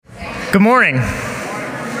Good morning.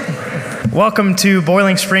 Welcome to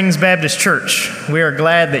Boiling Springs Baptist Church. We are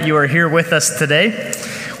glad that you are here with us today.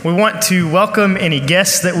 We want to welcome any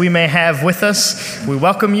guests that we may have with us. We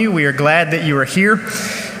welcome you. We are glad that you are here.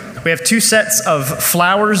 We have two sets of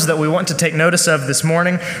flowers that we want to take notice of this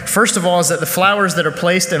morning. First of all is that the flowers that are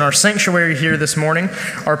placed in our sanctuary here this morning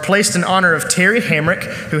are placed in honor of Terry Hamrick,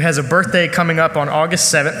 who has a birthday coming up on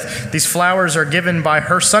August 7th. These flowers are given by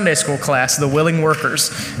her Sunday school class, the Willing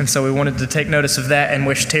Workers. And so we wanted to take notice of that and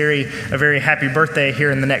wish Terry a very happy birthday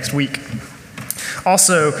here in the next week.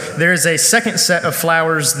 Also, there is a second set of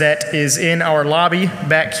flowers that is in our lobby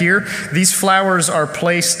back here. These flowers are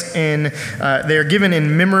placed in, they are given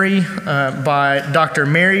in memory by Dr.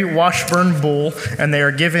 Mary Washburn Bull, and they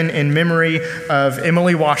are given in memory of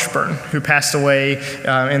Emily Washburn, who passed away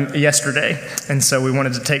yesterday. And so we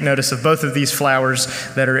wanted to take notice of both of these flowers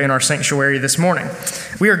that are in our sanctuary this morning.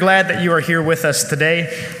 We are glad that you are here with us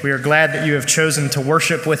today. We are glad that you have chosen to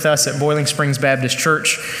worship with us at Boiling Springs Baptist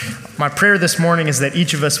Church. My prayer this morning is that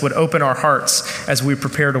each of us would open our hearts as we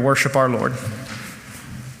prepare to worship our Lord.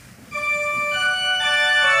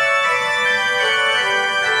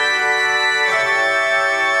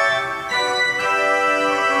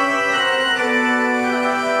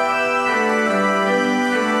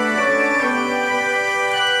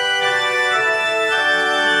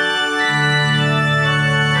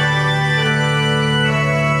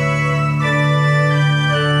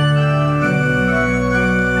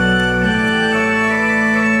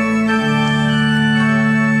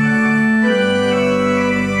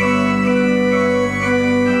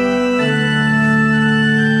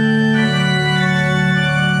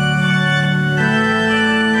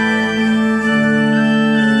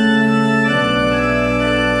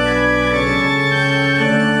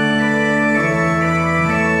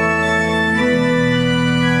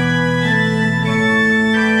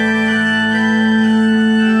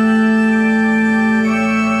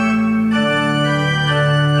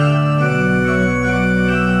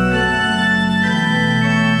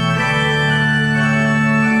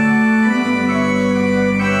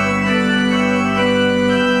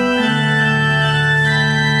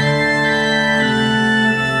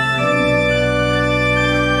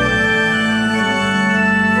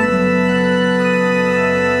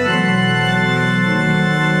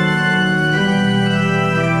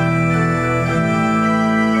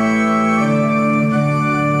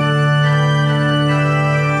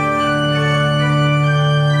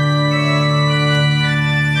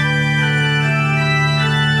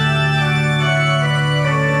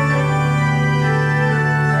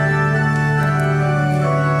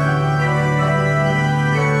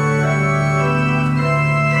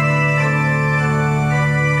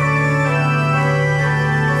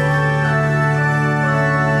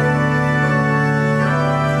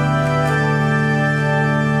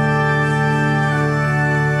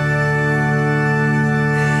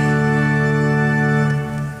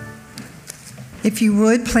 If you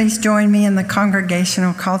would, please join me in the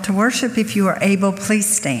congregational call to worship. If you are able, please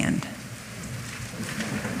stand.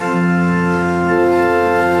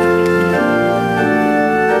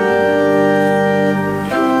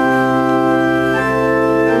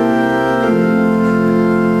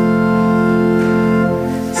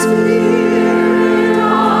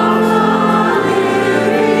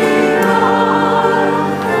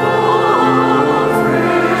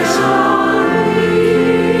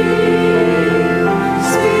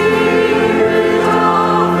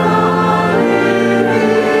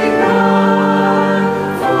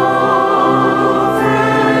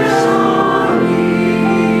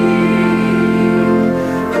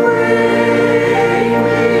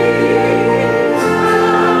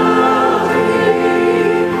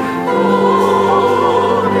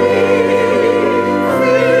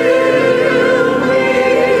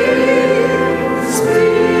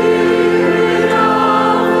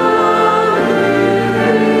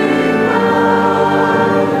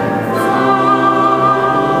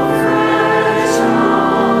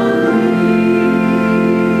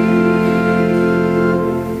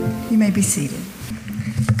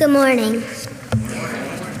 Good morning.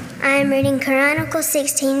 I am reading Chronicles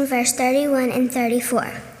 16, verse 31 and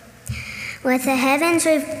 34. Let the heavens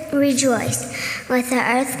rejoice, let the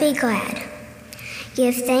earth be glad.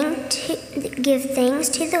 Give thanks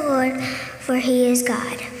to the Lord, for he is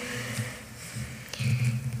God.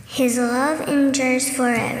 His love endures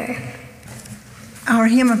forever. Our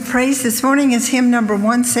hymn of praise this morning is hymn number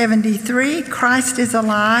 173, Christ is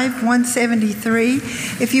Alive, 173.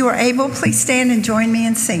 If you are able, please stand and join me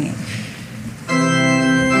in singing.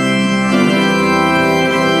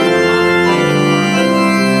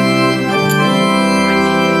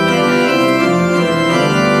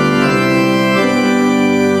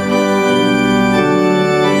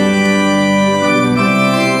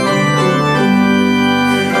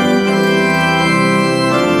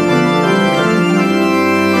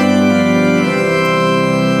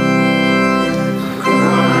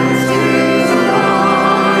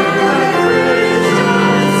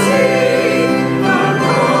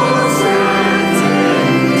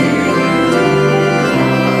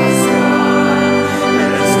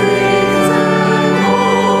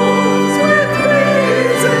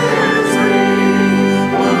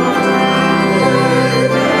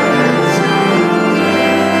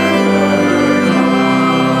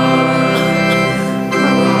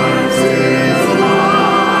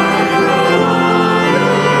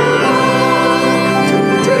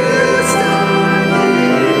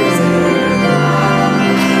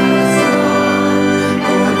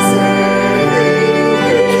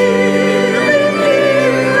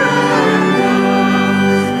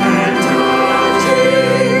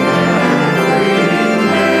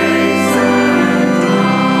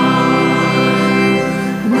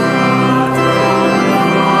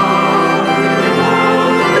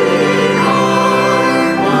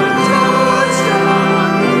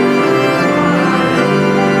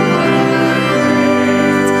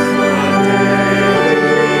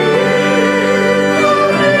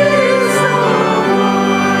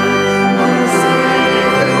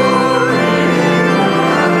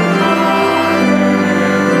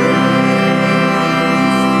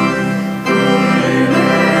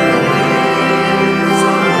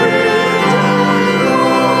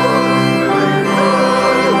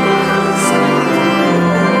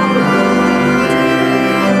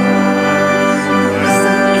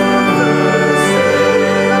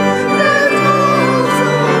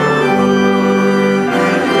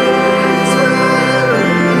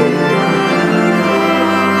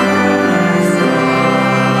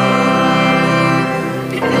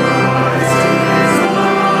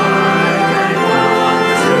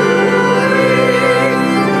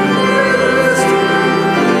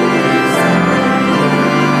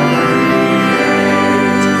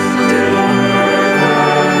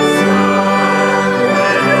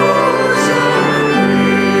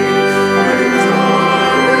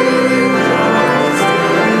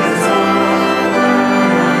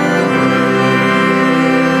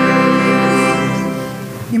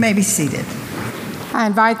 may be seated. I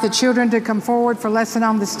invite the children to come forward for lesson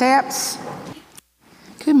on the steps.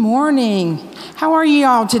 Good morning. How are you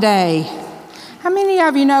all today? How many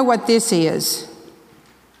of you know what this is?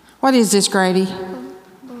 What is this, Grady?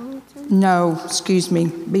 No, excuse me.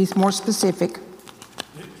 Be more specific.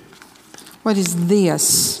 What is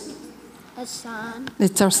this? A sign.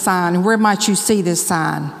 It's a sign. Where might you see this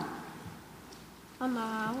sign? On the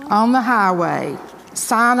highway. On the highway.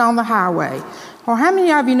 Sign on the highway. Or how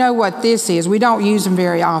many of you know what this is? We don't use them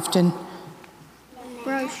very often.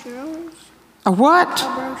 Brochures. A what?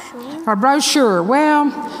 A brochure. A brochure.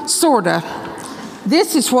 Well, sorta.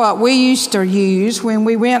 This is what we used to use when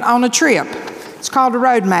we went on a trip. It's called a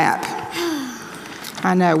road map.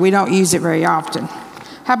 I know, we don't use it very often.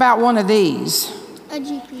 How about one of these? A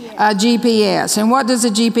GPS. A GPS. And what does a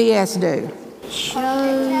GPS do?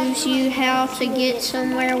 Shows you how to get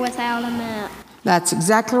somewhere without a map. That's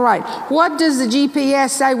exactly right. What does the GPS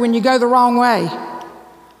say when you go the wrong way?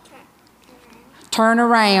 Turn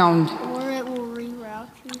around. Or it will reroute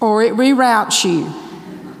you. Or it reroutes you.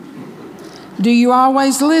 Do you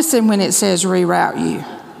always listen when it says reroute you?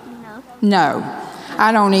 No. No,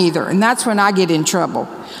 I don't either. And that's when I get in trouble.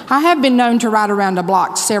 I have been known to ride around a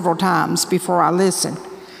block several times before I listen.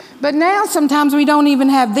 But now sometimes we don't even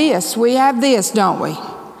have this. We have this, don't we?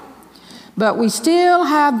 But we still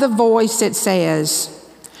have the voice that says,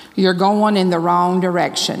 you're going in the wrong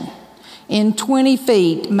direction. In 20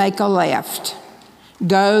 feet, make a left.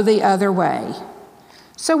 Go the other way.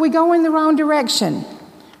 So we go in the wrong direction.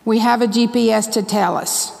 We have a GPS to tell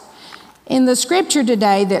us. In the scripture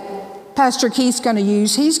today that Pastor Keith's going to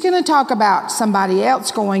use, he's going to talk about somebody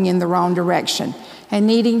else going in the wrong direction and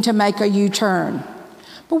needing to make a U-turn.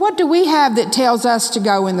 But what do we have that tells us to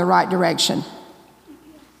go in the right direction?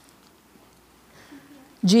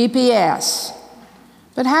 GPS.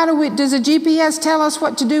 But does a GPS tell us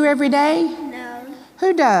what to do every day? No.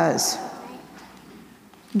 Who does?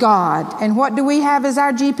 God. And what do we have as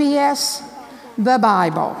our GPS? The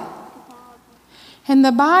Bible. And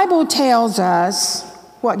the Bible tells us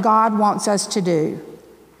what God wants us to do.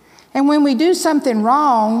 And when we do something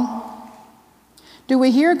wrong, do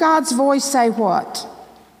we hear God's voice say what?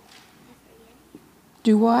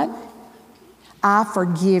 Do what? I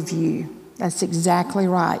forgive you. That's exactly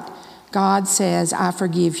right. God says, I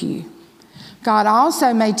forgive you. God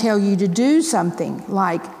also may tell you to do something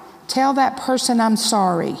like tell that person I'm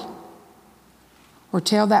sorry. Or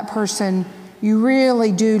tell that person you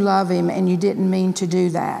really do love him and you didn't mean to do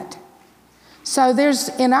that. So there's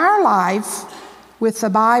in our life with the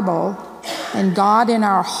Bible and God in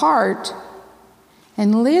our heart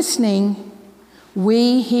and listening,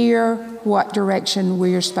 we hear what direction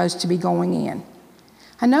we are supposed to be going in.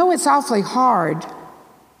 I know it's awfully hard,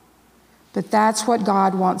 but that's what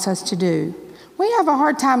God wants us to do. We have a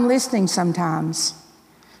hard time listening sometimes,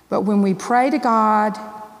 but when we pray to God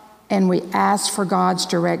and we ask for God's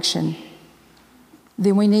direction,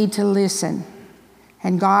 then we need to listen.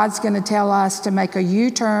 And God's going to tell us to make a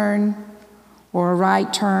U-turn or a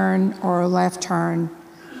right turn or a left turn,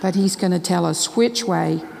 but He's going to tell us which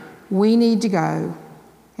way we need to go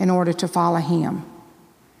in order to follow Him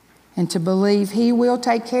and to believe He will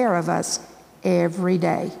take care of us every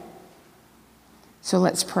day. So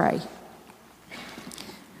let's pray.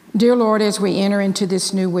 Dear Lord, as we enter into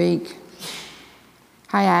this new week,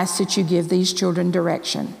 I ask that you give these children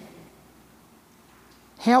direction.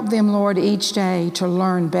 Help them, Lord, each day to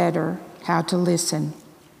learn better how to listen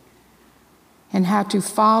and how to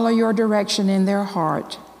follow your direction in their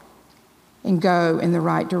heart and go in the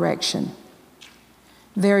right direction.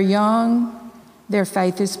 They're young, their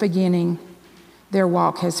faith is beginning, their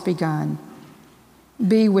walk has begun.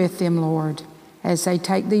 Be with them, Lord, as they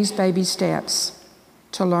take these baby steps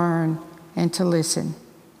to learn and to listen.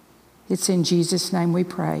 It's in Jesus' name we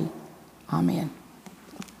pray. Amen.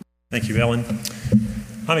 Thank you, Ellen.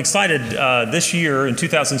 I'm excited. This year, in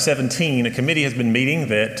 2017, a committee has been meeting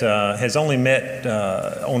that has only met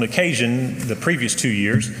on occasion the previous 2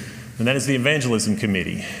 years, and that is the Evangelism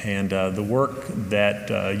Committee. And the work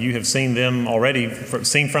that you have seen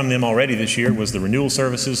from them already this year was the renewal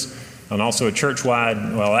services, and also a church-wide,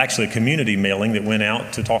 actually a community mailing that went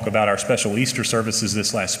out to talk about our special Easter services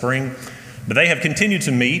this last spring. But they have continued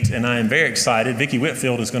to meet, and I am very excited. Vicki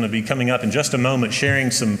Whitfield is going to be coming up in just a moment sharing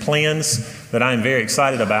some plans that I am very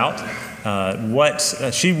excited about. What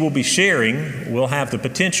she will be sharing will have the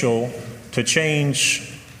potential to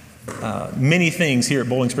change many things here at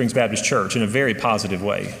Bowling Springs Baptist Church in a very positive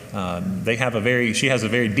way. She has a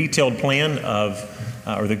very detailed plan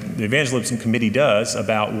or the Evangelism Committee does,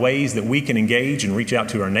 about ways that we can engage and reach out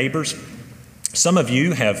to our neighbors. Some of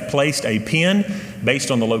you have placed a pin based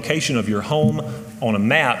on the location of your home on a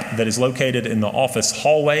map that is located in the office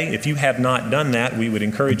hallway. If you have not done that, we would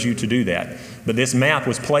encourage you to do that. But this map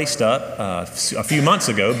was placed up a few months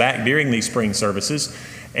ago, back during these spring services,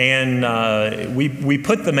 and we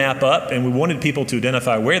put the map up, and we wanted people to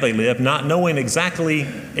identify where they live, not knowing exactly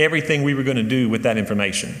everything we were going to do with that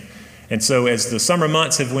information. And so as the summer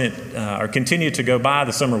months have or continue to go by,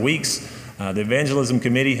 the summer weeks, the evangelism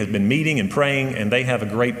committee has been meeting and praying, and they have a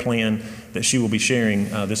great plan that she will be sharing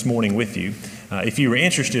this morning with you. If you are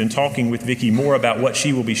interested in talking with Vicki more about what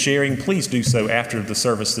she will be sharing, please do so after the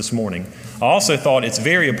service this morning. I also thought it's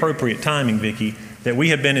very appropriate timing, Vicki, that we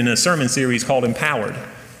have been in a sermon series called Empowered,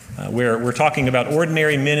 where we're talking about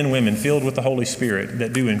ordinary men and women filled with the Holy Spirit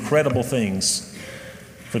that do incredible things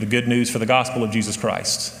for the good news, for the gospel of Jesus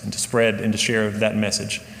Christ, and to spread and to share that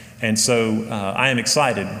message. And so I am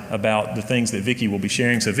excited about the things that Vicki will be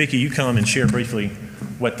sharing. So Vicki, you come and share briefly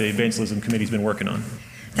what the Evangelism Committee's been working on.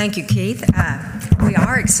 Thank you, Keith. We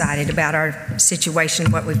are excited about our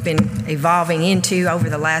situation, what we've been evolving into over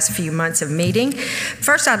the last few months of meeting.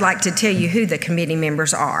 First, I'd like to tell you who the committee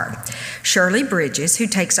members are. Shirley Bridges, who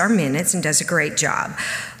takes our minutes and does a great job.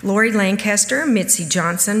 Lori Lancaster, Mitzi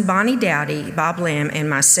Johnson, Bonnie Dowdy, Bob Lamb, and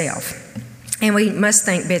myself. And we must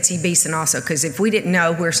thank Betsy Beeson also, because if we didn't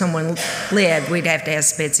know where someone lived, we'd have to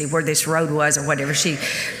ask Betsy where this road was or whatever. She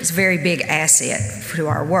was a very big asset to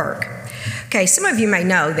our work. Okay, some of you may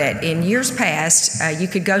know that in years past, you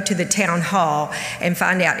could go to the town hall and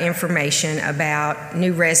find out information about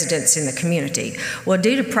new residents in the community. Well,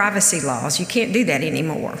 due to privacy laws, you can't do that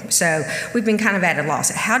anymore. So we've been kind of at a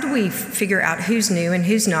loss. How do we figure out who's new and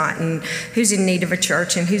who's not, and who's in need of a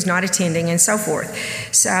church and who's not attending and so forth?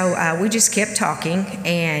 So we just kept talking,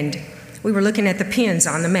 and we were looking at the pins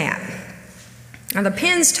on the map. Now, the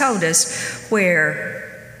pins told us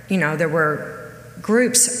where, there were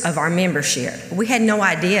groups of our membership. We had no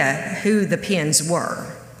idea who the pins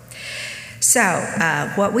were. So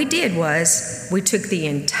what we did was we took the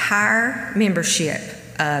entire membership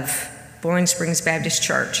of Boiling Springs Baptist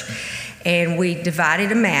Church and we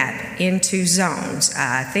divided a map into zones.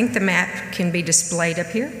 I think the map can be displayed up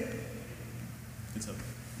here.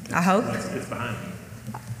 I hope. It's behind you.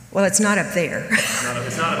 Well, it's not up there.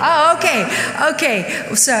 It's not Oh,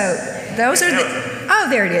 okay. So those are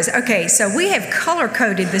there it is. Okay, so we have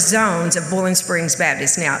color-coded the zones of Boiling Springs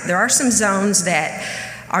Baptist. Now, there are some zones that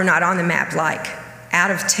are not on the map, like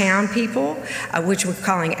out-of-town people, which we're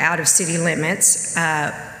calling out-of-city limits,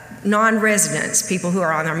 non-residents, people who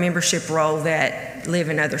are on our membership roll that live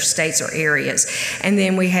in other states or areas, and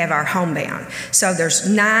then we have our homebound. So there's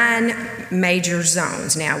 9 major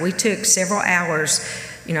zones. Now, we took several hours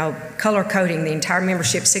color coding the entire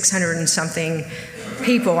membership, 600 and something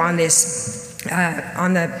people on this,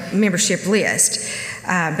 on the membership list.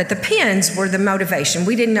 But the pins were the motivation.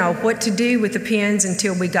 We didn't know what to do with the pins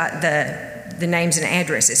until we got the names and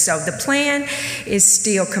addresses. So the plan is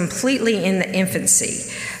still completely in the infancy.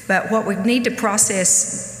 But what we need to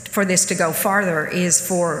process for this to go farther is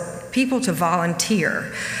for people to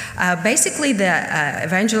volunteer. Basically, the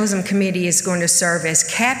Evangelism Committee is going to serve as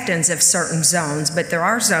captains of certain zones, but there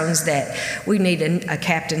are zones that we need a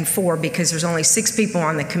captain for because there's only 6 people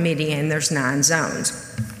on the committee and there's 9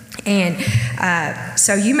 zones. And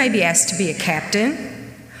so you may be asked to be a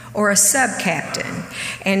captain or a sub-captain.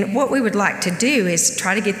 And what we would like to do is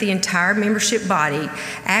try to get the entire membership body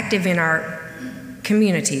active in our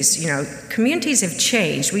communities. Communities have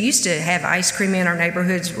changed. We used to have ice cream in our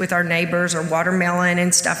neighborhoods with our neighbors or watermelon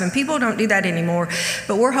and stuff, and people don't do that anymore.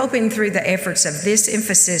 But we're hoping through the efforts of this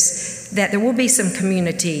emphasis that there will be some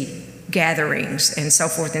community gatherings and so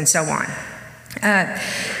forth and so on.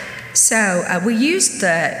 So we used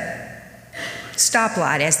the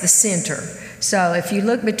stoplight as the center. So if you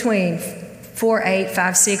look between 4, 8,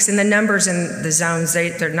 5, 6, and the numbers in the zones,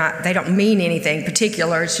 they don't mean anything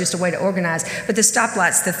particular. It's just a way to organize. But the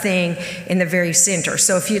stoplight's the thing in the very center.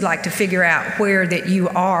 So if you'd like to figure out where that you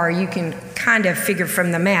are, you can kind of figure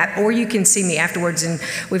from the map, or you can see me afterwards, and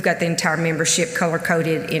we've got the entire membership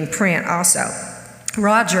color-coded in print also.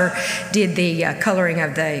 Roger did the coloring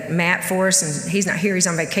of the map for us, and he's not here. He's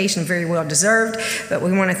on vacation, very well deserved, but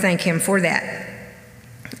we want to thank him for that.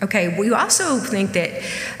 Okay, we also think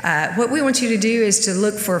that what we want you to do is to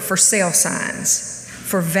look for sale signs,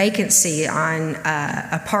 for vacancy on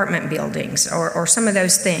apartment buildings or some of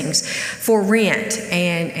those things, for rent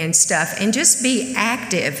and stuff, and just be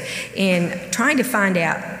active in trying to find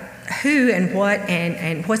out who and what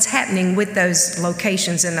and what's happening with those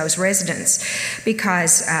locations and those residents,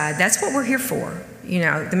 because that's what we're here for.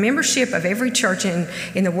 The membership of every church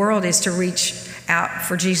in the world is to reach out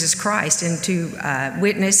for Jesus Christ and to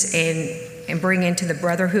witness and bring into the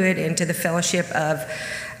brotherhood, into the fellowship of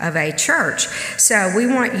a church. So we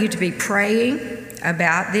want you to be praying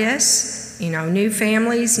about this. You know, new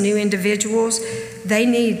families, new individuals, they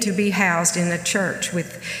need to be housed in a church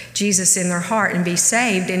with Jesus in their heart and be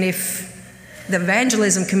saved. And if the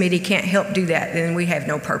evangelism committee can't help do that, then we have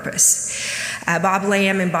no purpose. Bob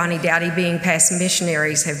Lamb and Bonnie Dowdy, being past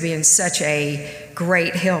missionaries, have been such a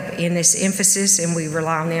great help in this emphasis, and we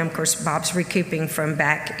rely on them. Of course, Bob's recouping from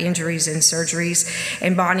back injuries and surgeries,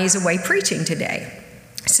 and Bonnie's away preaching today.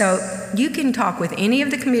 So you can talk with any of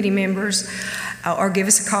the committee members or give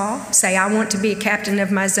us a call. Say, I want to be a captain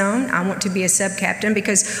of my zone. I want to be a sub-captain,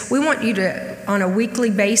 because we want you to, on a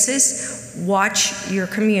weekly basis, watch your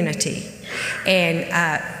community.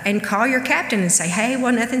 And call your captain and say, hey,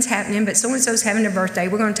 well, nothing's happening, but so-and-so's having a birthday.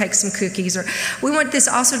 We're going to take some cookies. Or we want this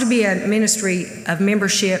also to be a ministry of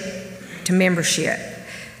membership to membership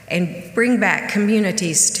and bring back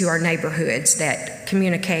communities to our neighborhoods that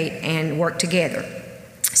communicate and work together.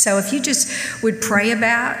 So if you just would pray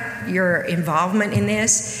about your involvement in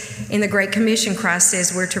this, in the Great Commission, Christ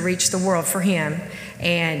says we're to reach the world for Him,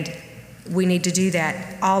 and we need to do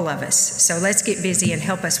that, all of us. So let's get busy and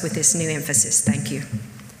help us with this new emphasis. Thank you.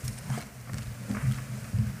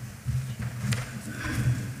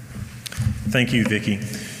 Thank you, Vicki.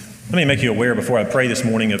 Let me make you aware before I pray this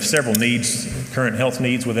morning of several needs, current health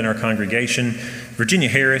needs within our congregation. Virginia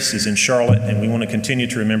Harris is in Charlotte, and we want to continue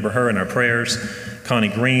to remember her in our prayers. Connie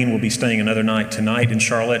Green will be staying another night tonight in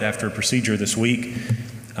Charlotte after a procedure this week.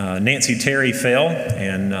 Nancy Terry fell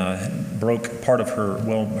and broke part of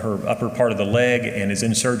her upper part of the leg and is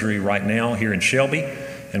in surgery right now here in Shelby,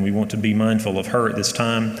 and we want to be mindful of her at this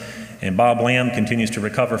time. And Bob Lamb continues to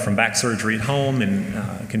recover from back surgery at home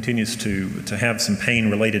and continues to have some pain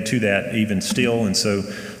related to that even still, and so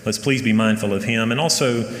let's please be mindful of him. And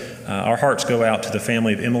also, our hearts go out to the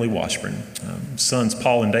family of Emily Washburn. Sons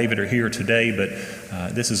Paul and David are here today, but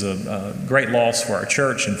this is a great loss for our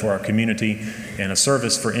church and for our community, and a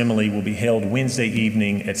service for Emily will be held Wednesday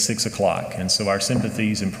evening at 6 o'clock. And so our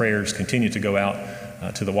sympathies and prayers continue to go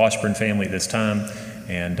out to the Washburn family at this time,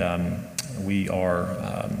 and we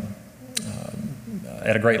are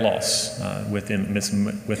at a great loss with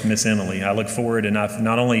Miss Emily. I look forward, and I've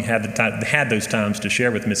not only had those times to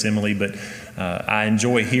share with Miss Emily, but I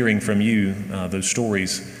enjoy hearing from you those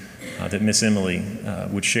stories that Miss Emily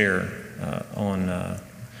would share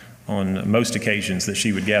on most occasions that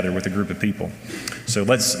she would gather with a group of people. So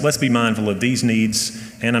let's be mindful of these needs,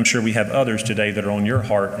 and I'm sure we have others today that are on your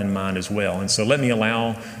heart and mind as well. And so let me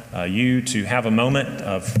allow you to have a moment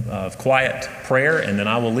of quiet prayer, and then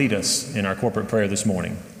I will lead us in our corporate prayer this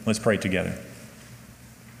morning. Let's pray together.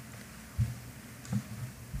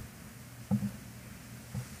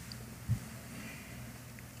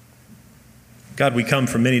 God, we come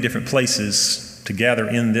from many different places to gather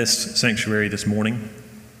in this sanctuary this morning.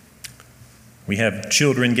 We have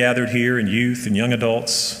children gathered here, and youth and young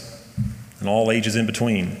adults, and all ages in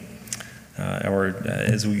between.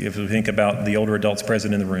 If we think about the older adults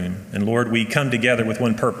present in the room. And Lord, we come together with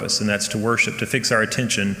one purpose, and that's to worship, to fix our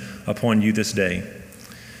attention upon you this day.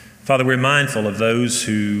 Father, we're mindful of those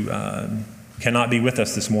who cannot be with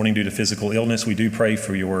us this morning due to physical illness. We do pray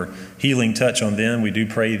for your healing touch on them. We do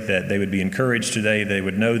pray that they would be encouraged today. They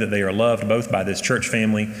would know that they are loved both by this church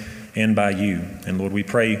family and by you. And Lord, we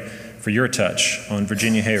pray for your touch on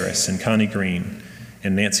Virginia Harris and Connie Green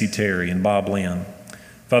and Nancy Terry and Bob Lamb.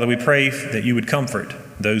 Father, we pray that you would comfort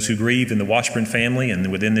those who grieve in the Washburn family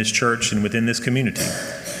and within this church and within this community.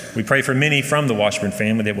 We pray for many from the Washburn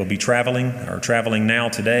family that will be traveling now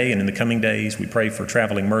today and in the coming days. We pray for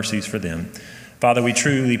traveling mercies for them. Father, we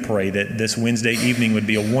truly pray that this Wednesday evening would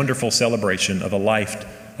be a wonderful celebration of a life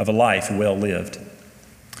well lived.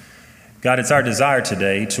 God, it's our desire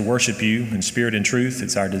today to worship you in spirit and truth.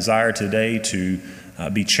 It's our desire today to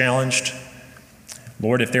be challenged.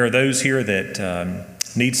 Lord, if there are those here that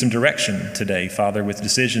need some direction today, Father, with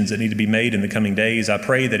decisions that need to be made in the coming days, I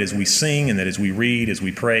pray that as we sing and that as we read, as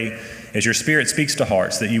we pray, as your Spirit speaks to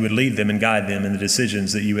hearts, that you would lead them and guide them in the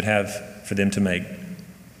decisions that you would have for them to make.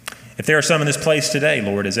 If there are some in this place today,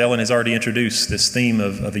 Lord, as Ellen has already introduced this theme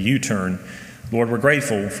of a U-turn, Lord, we're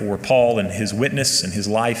grateful for Paul and his witness and his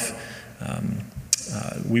life.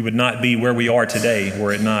 We would not be where we are today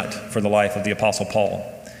were it not for the life of the Apostle Paul.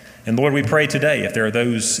 And Lord, we pray today, if there are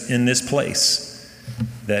those in this place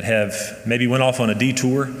that have maybe went off on a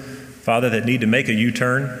detour, Father, that need to make a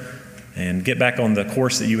U-turn and get back on the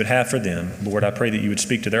course that you would have for them, Lord, I pray that you would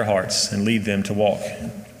speak to their hearts and lead them to walk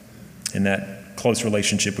in that close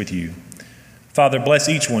relationship with you. Father, bless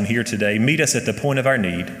each one here today. Meet us at the point of our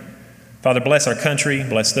need. Father, bless our country,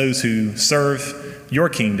 bless those who serve your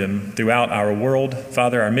kingdom throughout our world.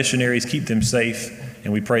 Father, our missionaries, keep them safe,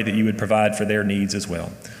 and we pray that you would provide for their needs as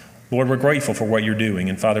well. Lord, we're grateful for what you're doing,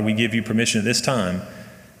 and Father, we give you permission at this time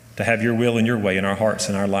to have your will and your way in our hearts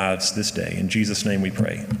and our lives this day. In Jesus' name we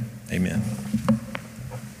pray. Amen.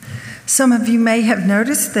 Some of you may have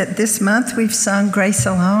noticed that this month we've sung Grace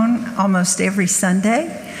Alone almost every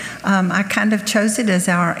Sunday. I kind of chose it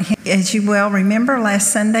as you well remember,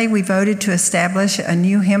 last Sunday we voted to establish a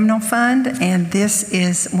new hymnal fund, and this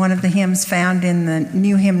is one of the hymns found in the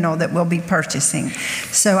new hymnal that we'll be purchasing.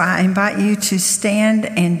 So I invite you to stand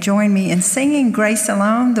and join me in singing Grace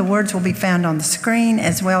Alone. The words will be found on the screen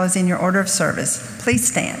as well as in your order of service. Please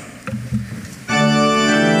stand.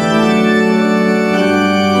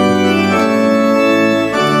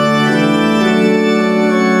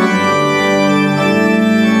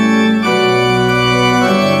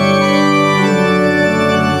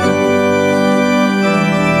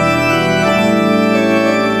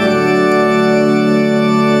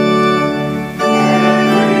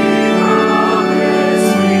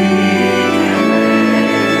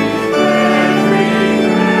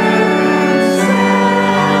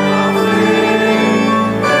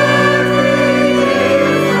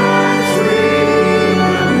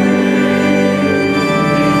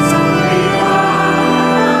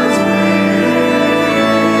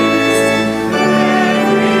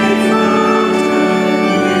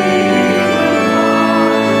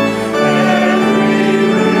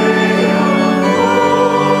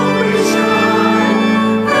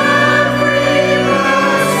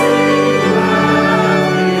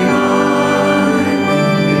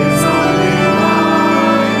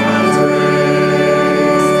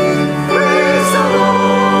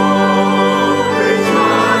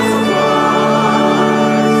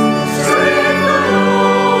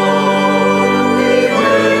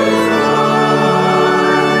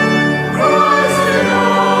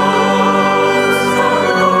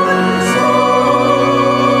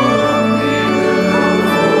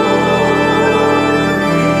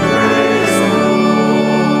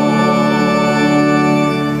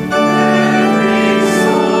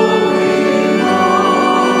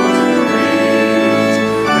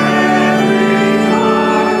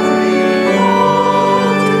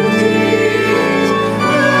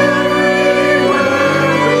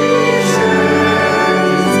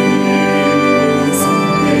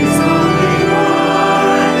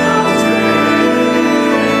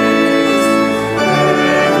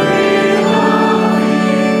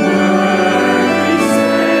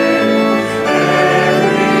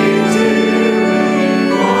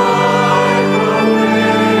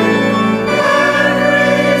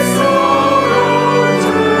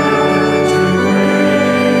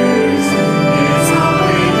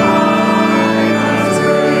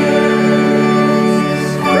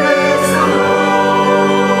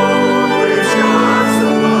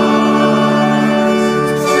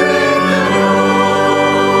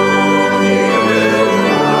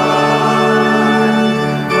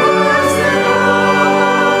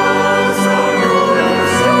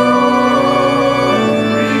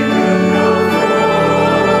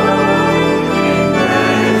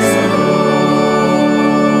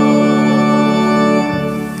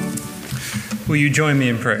 Will you join me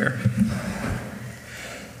in prayer?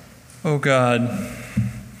 Oh God,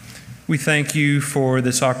 we thank you for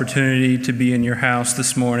this opportunity to be in your house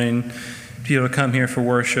this morning, to be able to come here for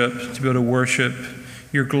worship, to be able to worship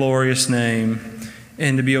your glorious name,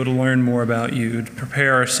 and to be able to learn more about you, to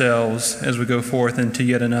prepare ourselves as we go forth into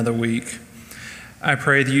yet another week. I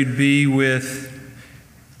pray that you'd be with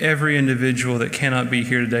every individual that cannot be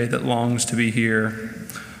here today that longs to be here.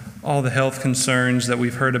 All the health concerns that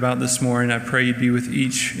we've heard about this morning, I pray you'd be with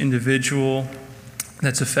each individual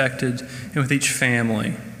that's affected and with each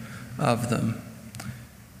family of them.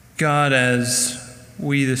 God, as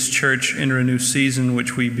we, this church, enter a new season,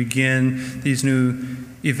 which we begin these new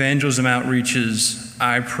evangelism outreaches,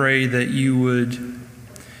 I pray that you would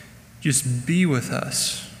just be with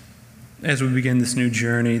us as we begin this new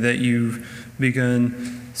journey that you've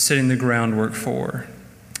begun setting the groundwork for.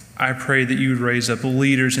 I pray that you would raise up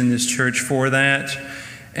leaders in this church for that,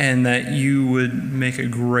 and that you would make a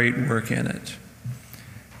great work in it.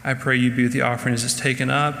 I pray you'd be with the offering as it's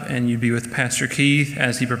taken up, and you'd be with Pastor Keith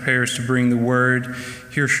as he prepares to bring the word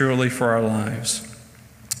here shortly for our lives.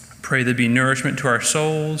 Pray there be nourishment to our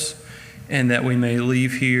souls, and that we may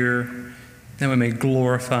leave here, that we may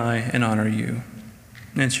glorify and honor you.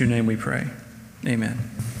 In your name we pray. Amen.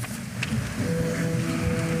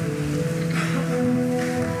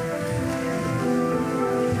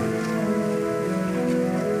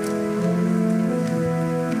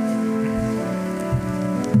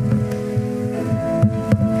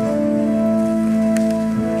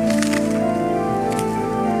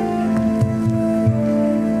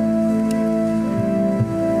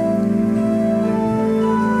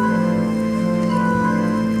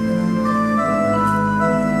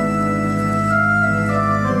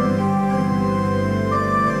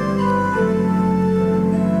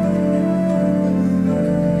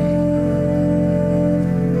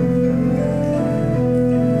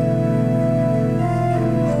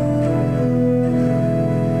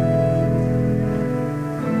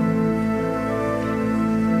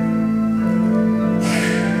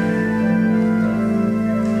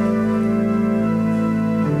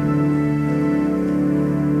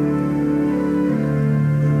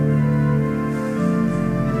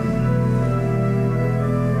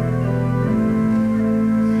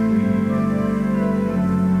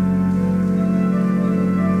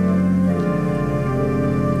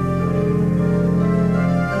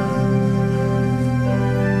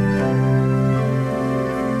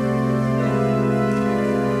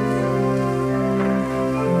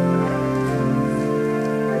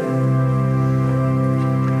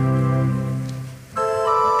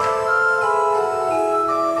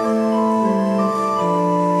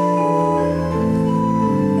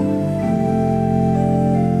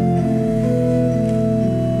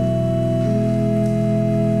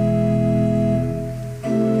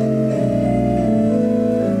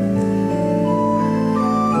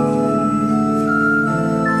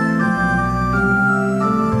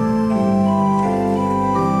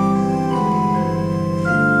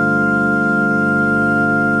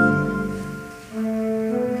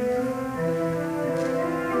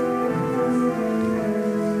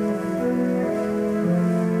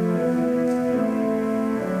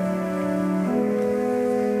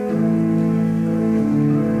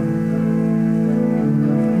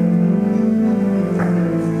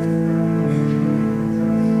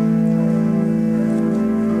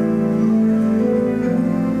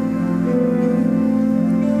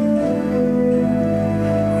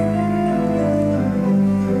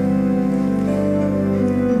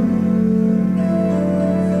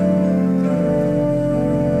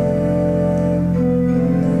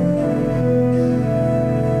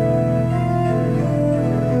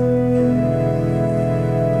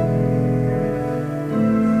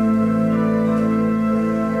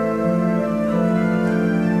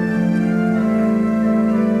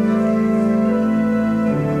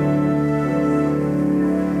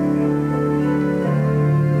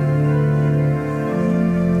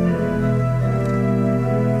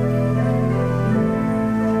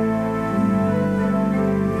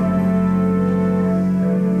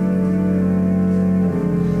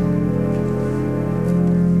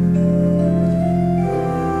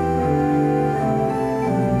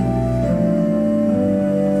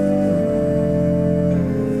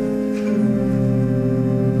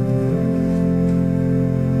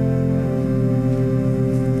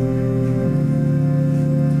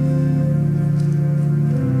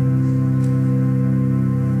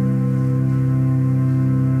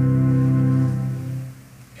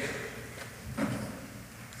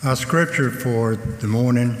 Our scripture for the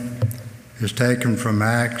morning is taken from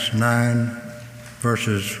Acts 9,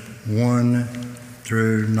 verses 1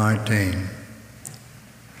 through 19.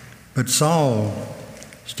 But Saul,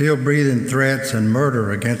 still breathing threats and murder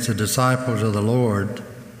against the disciples of the Lord,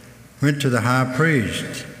 went to the high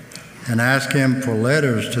priest and asked him for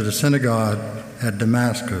letters to the synagogue at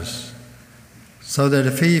Damascus, so that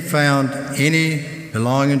if he found any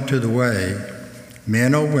belonging to the way,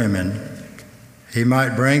 men or women, he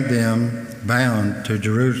might bring them bound to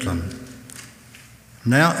Jerusalem.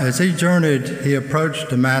 Now, as he journeyed, he approached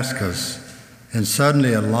Damascus, and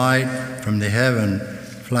suddenly a light from the heaven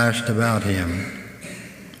flashed about him.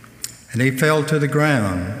 And he fell to the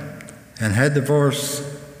ground and heard the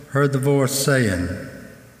voice saying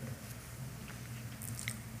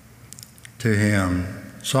to him,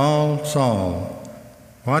 "Saul, Saul,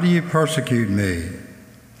 why do you persecute me?"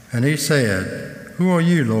 And he said, "Who are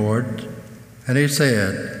you, Lord?" And he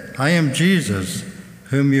said, "I am Jesus,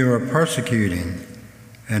 whom you are persecuting.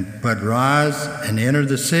 But rise and enter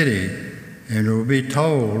the city, and you will be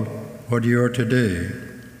told what you are to do."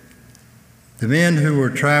 The men who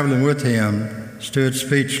were traveling with him stood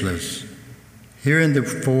speechless, hearing the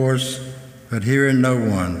voice, but hearing no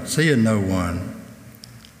one, seeing no one.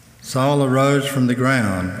 Saul arose from the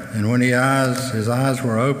ground, and when his eyes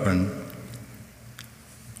were opened,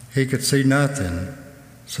 he could see nothing.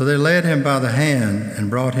 So they led him by the hand and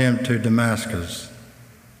brought him to Damascus.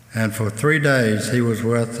 And for 3 days he was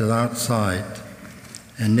without sight,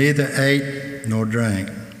 and neither ate nor drank.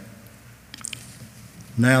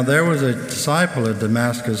 Now there was a disciple at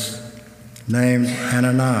Damascus named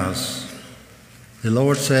Ananias. The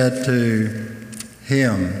Lord said to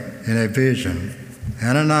him in a vision,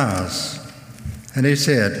 "Ananias." And he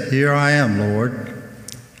said, "Here I am, Lord."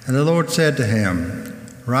 And the Lord said to him,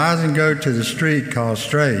 "Rise and go to the street called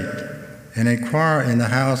Straight, and inquire in the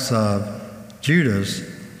house of Judas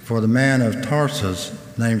for the man of Tarsus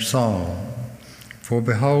named Saul. For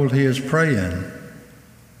behold, he is praying,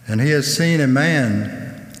 and he has seen a man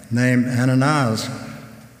named Ananias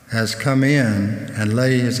has come in and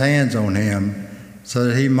lay his hands on him so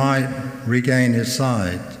that he might regain his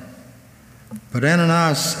sight." But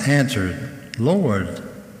Ananias answered, "Lord,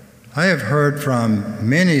 I have heard from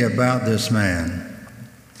many about this man,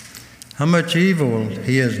 how much evil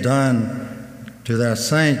he has done to thy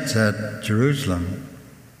saints at Jerusalem.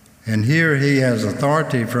 And here he has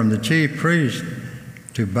authority from the chief priest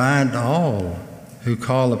to bind all who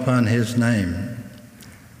call upon his name."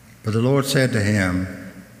 But the Lord said to him,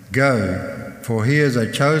 "Go, for he is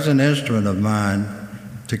a chosen instrument of mine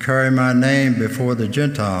to carry my name before the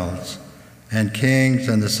Gentiles and kings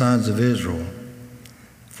and the sons of Israel.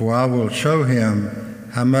 For I will show him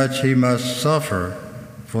how much he must suffer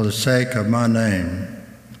for the sake of my name."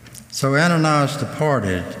 So Ananias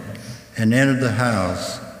departed and entered the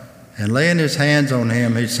house, and laying his hands on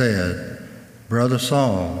him, he said, "Brother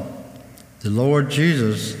Saul, the Lord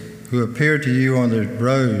Jesus, who appeared to you on the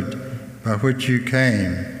road by which you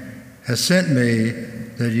came, has sent me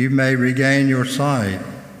that you may regain your sight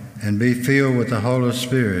and be filled with the Holy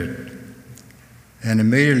Spirit." And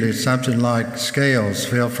immediately something like scales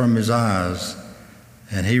fell from his eyes,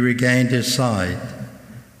 and he regained his sight.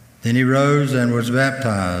 Then he rose and was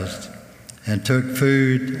baptized, and took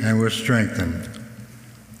food and was strengthened.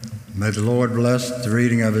 May the Lord bless the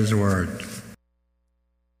reading of his word.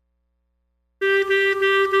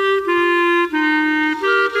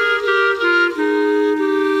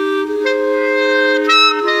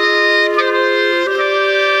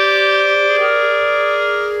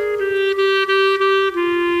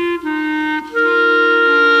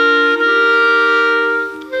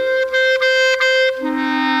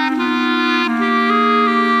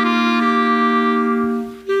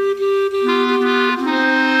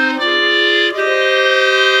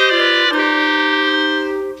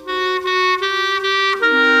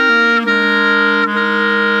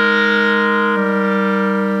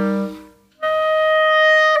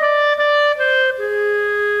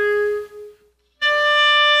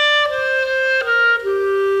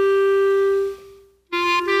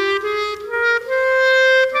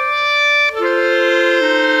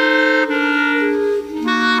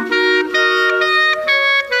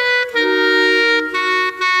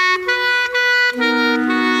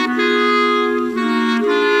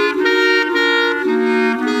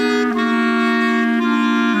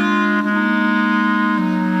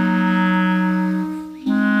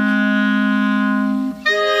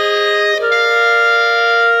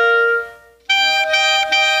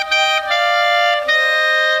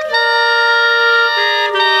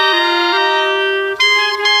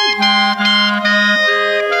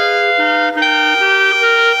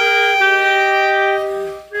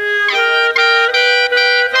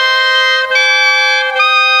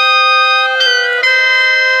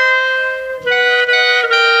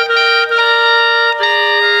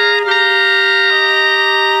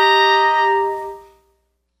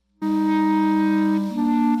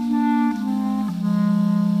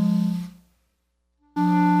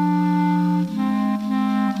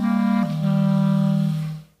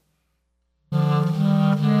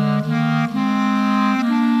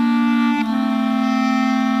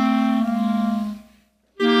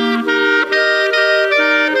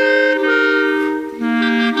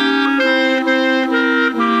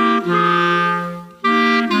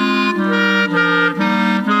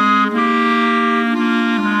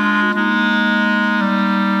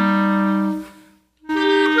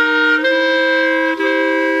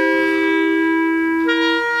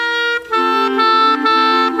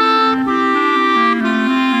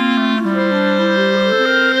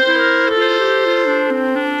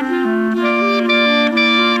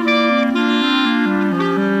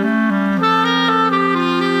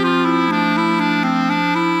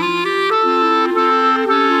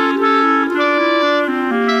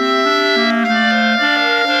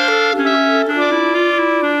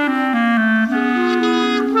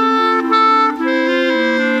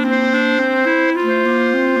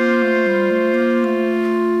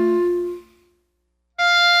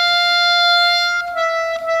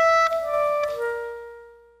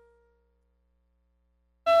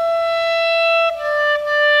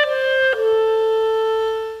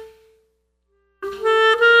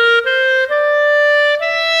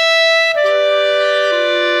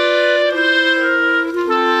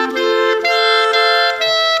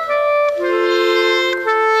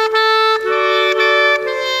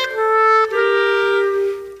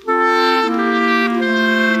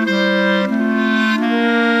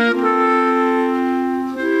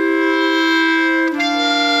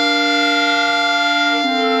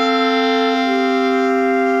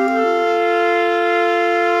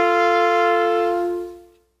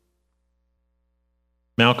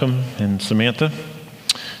 Malcolm and Samantha.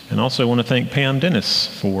 And also want to thank Pam Dennis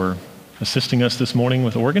for assisting us this morning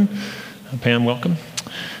with organ. Pam, welcome.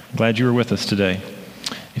 I'm glad you were with us today.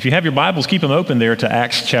 If you have your Bibles, keep them open there to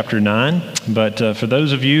Acts chapter 9. But for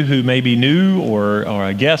those of you who may be new or are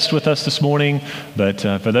a guest with us this morning, but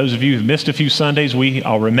for those of you who've missed a few Sundays, we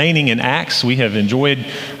are remaining in Acts.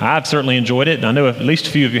 I've certainly enjoyed it, and I know at least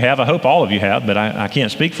a few of you have. I hope all of you have, but I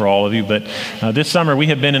can't speak for all of you. But this summer we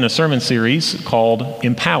have been in a sermon series called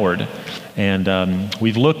Empowered. And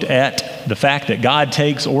we've looked at the fact that God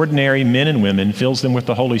takes ordinary men and women, fills them with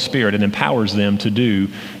the Holy Spirit, and empowers them to do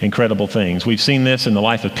incredible things. We've seen this in the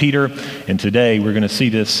life of Peter, and today we're going to see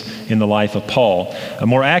this in the life of Paul. A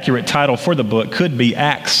more accurate title for the book could be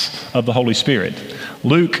Acts of the Holy Spirit.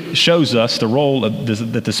 Luke shows us the role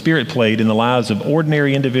that the Spirit played in the lives of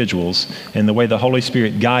ordinary individuals and the way the Holy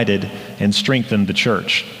Spirit guided and strengthened the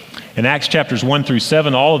church. In Acts chapters 1 through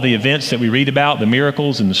 7, all of the events that we read about, the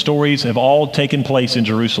miracles and the stories, have all taken place in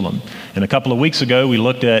Jerusalem. And a couple of weeks ago, we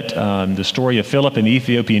looked at the story of Philip and the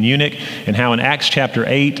Ethiopian eunuch, and how in Acts chapter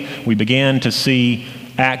 8, we began to see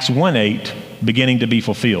Acts 1:8 beginning to be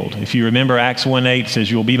fulfilled. If you remember, Acts 1:8 says,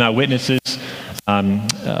 "You will be my witnesses." When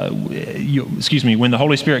the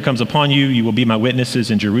Holy Spirit comes upon you, you will be my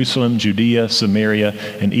witnesses in Jerusalem, Judea, Samaria,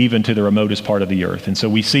 and even to the remotest part of the earth. And so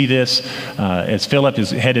we see this as Philip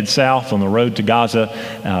is headed south on the road to Gaza.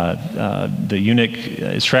 The eunuch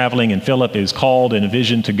is traveling, and Philip is called in a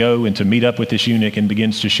vision to go and to meet up with this eunuch and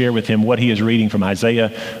begins to share with him what he is reading from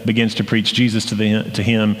Isaiah, begins to preach Jesus to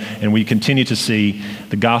him. And we continue to see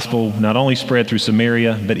the gospel not only spread through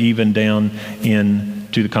Samaria, but even down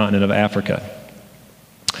into the continent of Africa.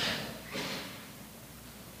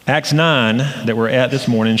 Acts 9 that we're at this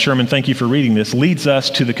morning, Sherman, thank you for reading this, leads us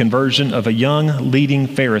to the conversion of a young leading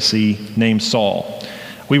Pharisee named Saul.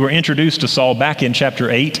 We were introduced to Saul back in chapter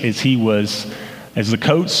 8 as the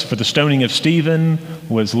coats for the stoning of Stephen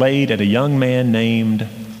was laid at a young man named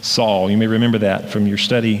Saul. You may remember that from your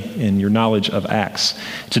study and your knowledge of Acts.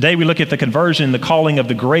 Today we look at the conversion, the calling of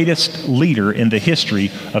the greatest leader in the history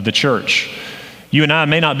of the church. You and I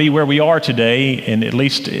may not be where we are today, and at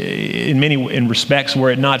least in respects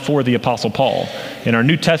were it not for the Apostle Paul. In our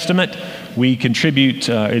New Testament, we contribute,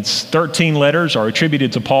 it's 13 letters are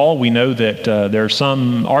attributed to Paul. We know that there's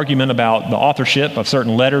some argument about the authorship of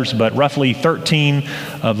certain letters, but roughly 13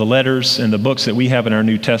 of the letters and the books that we have in our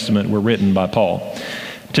New Testament were written by Paul.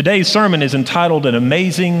 Today's sermon is entitled An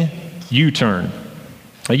Amazing U-Turn.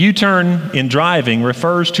 A U-turn in driving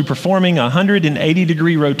refers to performing a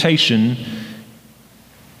 180-degree rotation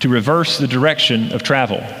to reverse the direction of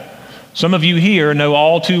travel. Some of you here know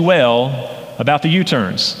all too well about the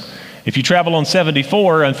U-turns. If you travel on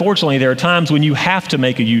 74, unfortunately, there are times when you have to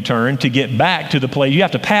make a U-turn to get back to the place. You have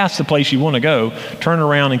to pass the place you want to go, turn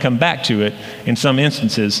around and come back to it in some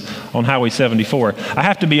instances on Highway 74. I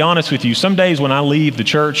have to be honest with you, some days when I leave the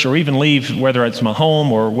church or even leave, whether it's my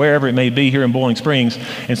home or wherever it may be here in Boiling Springs,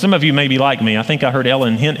 and some of you may be like me. I think I heard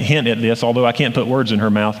Ellen hint at this, although I can't put words in her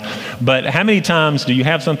mouth. But how many times do you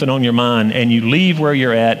have something on your mind and you leave where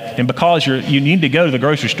you're at, and because you need to go to the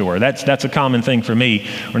grocery store? That's a common thing for me.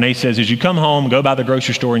 Renee says, as you come home, go by the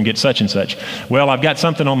grocery store and get such and such. Well, I've got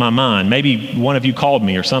something on my mind. Maybe one of you called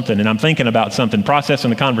me or something, and I'm thinking about something, processing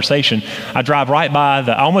the conversation. I drive right by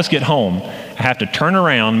I almost get home. I have to turn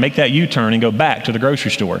around, make that U-turn, and go back to the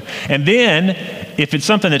grocery store. And then, if it's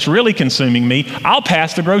something that's really consuming me, I'll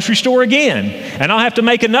pass the grocery store again, and I'll have to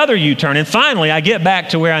make another U-turn. And finally, I get back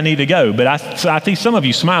to where I need to go. But I see some of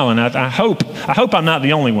you smiling. I hope I'm not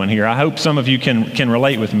the only one here. I hope some of you can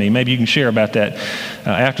relate with me. Maybe you can share about that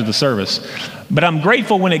after the service. But I'm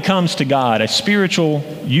grateful when it comes to God. Spiritual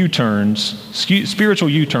U-turns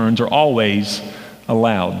are always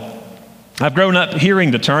allowed. I've grown up hearing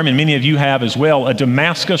the term, and many of you have as well, a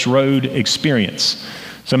Damascus Road experience.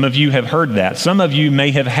 Some of you have heard that. Some of you may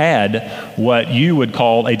have had what you would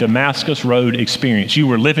call a Damascus Road experience. You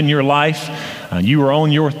were living your life, you were on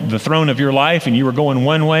the throne of your life, and you were going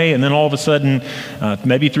one way, and then all of a sudden,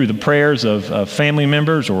 maybe through the prayers of family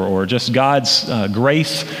members or just God's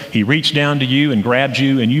grace, He reached down to you and grabbed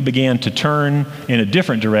you, and you began to turn in a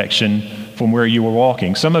different direction from where you were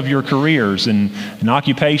walking. Some of your careers and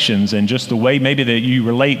occupations and just the way maybe that you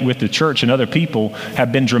relate with the church and other people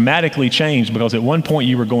have been dramatically changed because at one point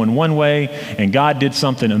you were going one way and God did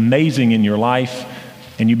something amazing in your life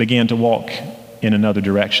and you began to walk in another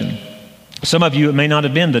direction. Some of you, it may not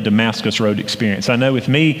have been the Damascus Road experience. I know with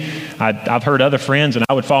me, I've heard other friends, and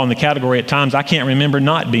I would fall in the category at times, I can't remember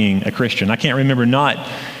not being a Christian. I can't remember not,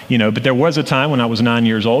 but there was a time when I was 9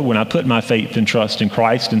 years old when I put my faith and trust in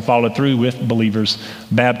Christ and followed through with believers'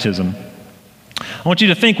 baptism. I want you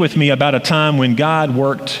to think with me about a time when God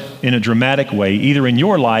worked in a dramatic way, either in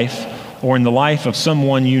your life or in the life of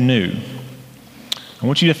someone you knew. I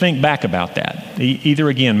want you to think back about that, either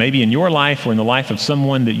again, maybe in your life or in the life of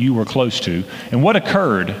someone that you were close to, and what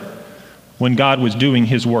occurred when God was doing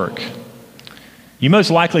his work. You most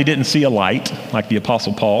likely didn't see a light like the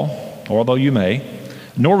Apostle Paul, although you may,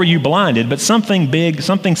 nor were you blinded, but something big,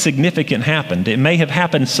 something significant happened. It may have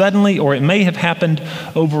happened suddenly, or it may have happened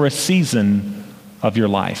over a season of your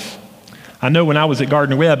life. I know when I was at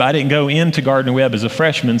Gardner Webb, I didn't go into Gardner Webb as a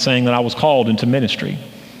freshman saying that I was called into ministry.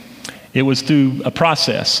 It was through a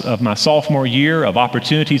process of my sophomore year, of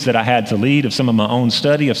opportunities that I had to lead, of some of my own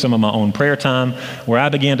study, of some of my own prayer time, where I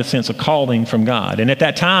began to sense a calling from God. And at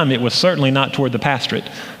that time, it was certainly not toward the pastorate.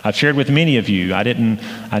 I've shared with many of you,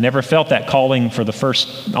 I never felt that calling for the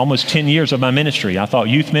first almost 10 years of my ministry. I thought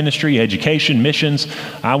youth ministry, education, missions,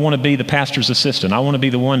 I want to be the pastor's assistant. I want to be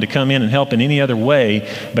the one to come in and help in any other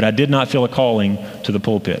way, but I did not feel a calling to the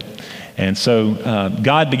pulpit. And so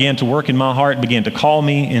God began to work in my heart, began to call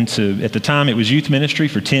me into, at the time it was youth ministry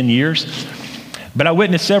for 10 years. But I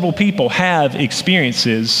witnessed several people have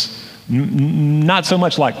experiences, not so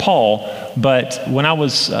much like Paul, but when I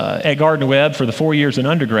was at Gardner Webb for the 4 years in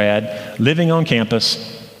undergrad, living on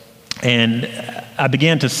campus, and I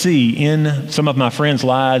began to see in some of my friends'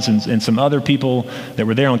 lives and some other people that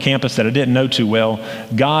were there on campus that I didn't know too well,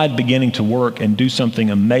 God beginning to work and do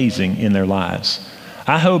something amazing in their lives.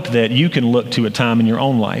 I hope that you can look to a time in your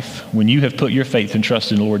own life when you have put your faith and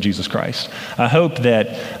trust in the Lord Jesus Christ. I hope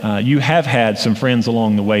that you have had some friends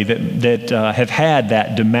along the way that have had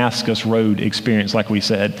that Damascus Road experience, like we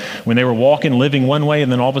said, when they were walking, living one way,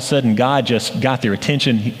 and then all of a sudden God just got their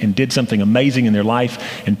attention and did something amazing in their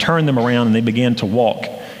life and turned them around, and they began to walk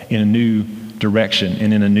in a new direction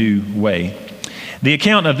and in a new way. The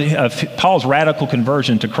account of Paul's radical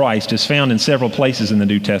conversion to Christ is found in several places in the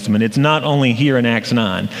New Testament. It's not only here in Acts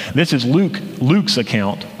 9. This is Luke's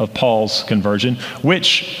account of Paul's conversion,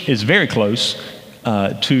 which is very close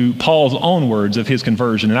to Paul's own words of his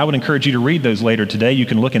conversion. And I would encourage you to read those later today. You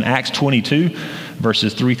can look in Acts 22,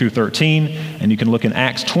 verses 3 through 13, and you can look in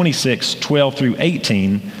Acts 26, 12 through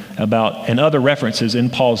 18, and other references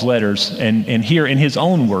in Paul's letters, and hear in his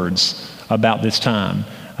own words about this time.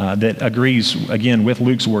 That agrees, again, with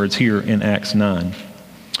Luke's words here in Acts 9.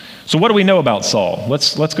 So what do we know about Saul?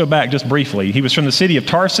 Let's go back just briefly. He was from the city of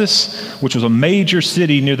Tarsus, which was a major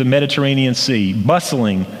city near the Mediterranean Sea,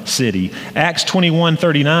 bustling city. Acts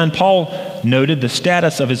 21:39, Paul noted the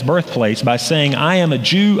status of his birthplace by saying, "I am a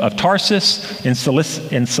Jew of Tarsus in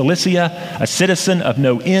Cilicia, a citizen of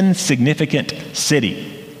no insignificant city."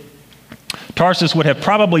 Tarsus would have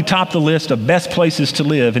probably topped the list of best places to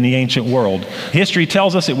live in the ancient world. History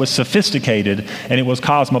tells us it was sophisticated and it was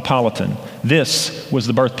cosmopolitan. This was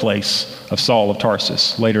the birthplace of Saul of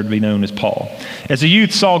Tarsus, later to be known as Paul. As a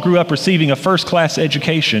youth, Saul grew up receiving a first-class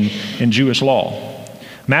education in Jewish law.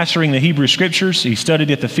 Mastering the Hebrew Scriptures, he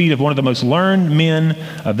studied at the feet of one of the most learned men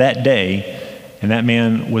of that day, and that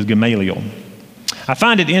man was Gamaliel. I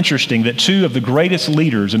find it interesting that two of the greatest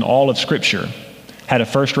leaders in all of Scripture had a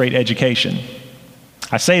first-rate education.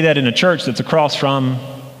 I say that in a church that's across from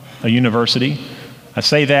a university. I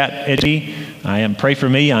say that pray for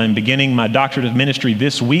me. I'm beginning my doctorate of ministry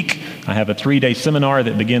this week. I have a 3-day seminar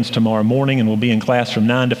that begins tomorrow morning and will be in class from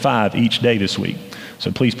 9 to 5 each day this week. So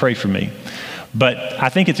please pray for me. But I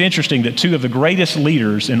think it's interesting that two of the greatest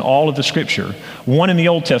leaders in all of the Scripture, one in the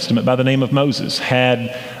Old Testament by the name of Moses,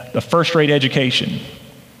 had a first-rate education,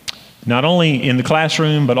 not only in the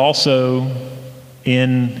classroom, but also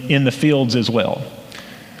in the fields as well.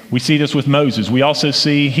 We see this with Moses. We also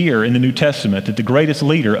see here in the New Testament that the greatest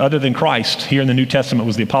leader other than Christ here in the New Testament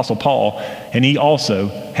was the Apostle Paul, and he also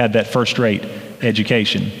had that first-rate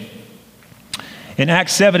education. In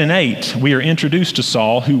Acts 7 and 8, we are introduced to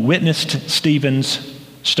Saul, who witnessed Stephen's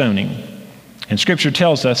stoning. And Scripture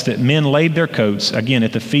tells us that men laid their coats, again,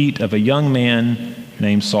 at the feet of a young man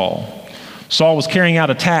named Saul. Saul was carrying out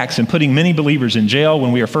attacks and putting many believers in jail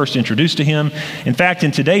when we are first introduced to him. In fact,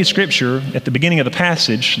 in today's Scripture, at the beginning of the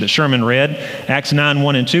passage that Sherman read, Acts 9,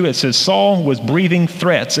 1 and 2, it says, Saul was breathing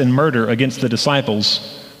threats and murder against the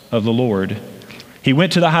disciples of the Lord. He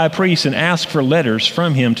went to the high priest and asked for letters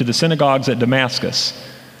from him to the synagogues at Damascus,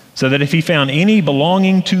 so that if he found any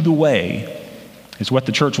belonging to the way, is what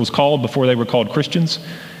the church was called before they were called Christians,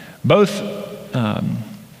 both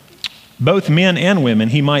men and women,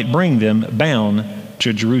 he might bring them bound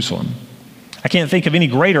to Jerusalem. I can't think of any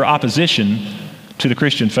greater opposition to the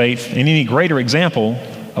Christian faith and any greater example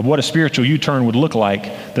of what a spiritual U-turn would look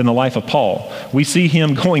like than the life of Paul. We see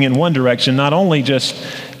him going in one direction, not only just,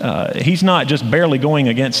 he's not just barely going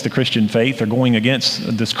against the Christian faith or going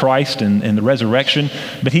against this Christ and the resurrection,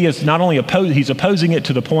 but he is not only he's opposing it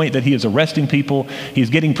to the point that he is arresting people. He's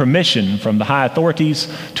getting permission from the high authorities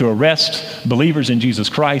to arrest believers in Jesus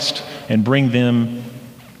Christ and bring them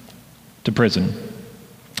to prison.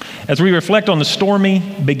 As we reflect on the stormy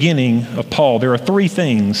beginning of Paul, there are three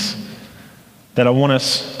things that I want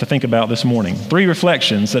us to think about this morning. Three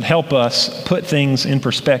reflections that help us put things in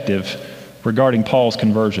perspective regarding Paul's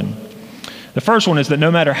conversion. The first one is that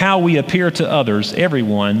no matter how we appear to others,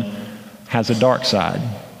 everyone has a dark side.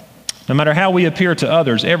 No matter how we appear to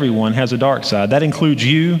others, everyone has a dark side. That includes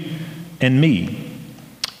you and me.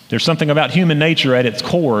 There's something about human nature at its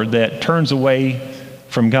core that turns away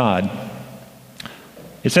from God.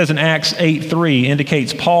 It says in Acts 8:3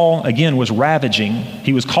 indicates Paul, again, was ravaging.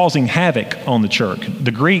 He was causing havoc on the church.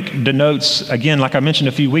 The Greek denotes, again, like I mentioned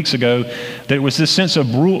a few weeks ago, that it was this sense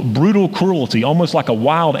of brutal cruelty, almost like a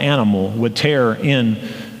wild animal would tear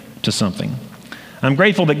into something. I'm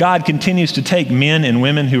grateful that God continues to take men and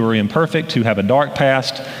women who are imperfect, who have a dark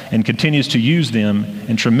past, and continues to use them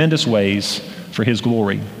in tremendous ways for His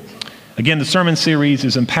glory. Again, the sermon series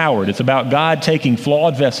is Empowered. It's about God taking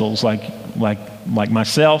flawed vessels like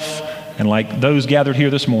myself and like those gathered here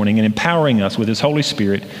this morning and empowering us with His Holy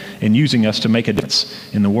Spirit and using us to make a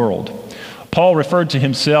difference in the world. Paul referred to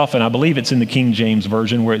himself, and I believe it's in the King James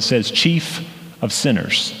Version, where it says chief of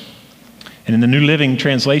sinners. And in the New Living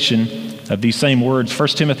Translation of these same words,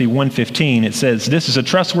 1 Timothy 1:15, it says, "This is a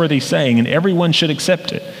trustworthy saying, and everyone should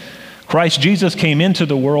accept it. Christ Jesus came into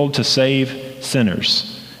the world to save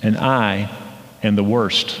sinners, and I am the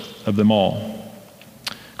worst of them all."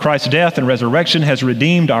 Christ's death and resurrection has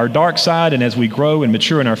redeemed our dark side, and as we grow and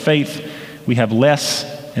mature in our faith, we have less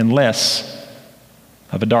and less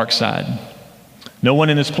of a dark side. No one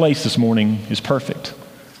in this place this morning is perfect.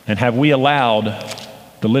 And have we allowed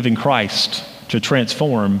the living Christ to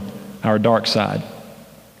transform our dark side?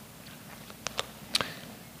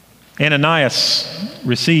 Ananias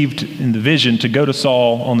received in the vision to go to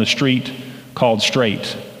Saul on the street called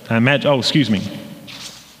Straight. I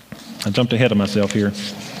jumped ahead of myself here.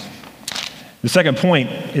 The second point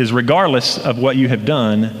is, regardless of what you have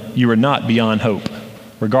done, you are not beyond hope.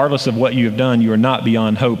 Regardless of what you have done, you are not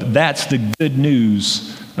beyond hope. That's the good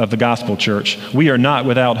news of the gospel, church. We are not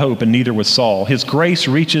without hope, and neither was Saul. His grace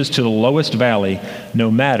reaches to the lowest valley,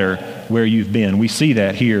 no matter where you've been. We see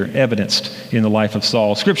that here evidenced in the life of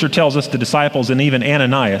Saul. Scripture tells us the disciples and even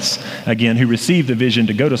Ananias, again, who received the vision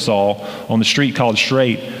to go to Saul on the street called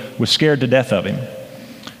Straight, was scared to death of him.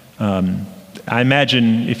 I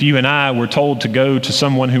imagine if you and I were told to go to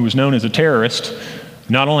someone who was known as a terrorist,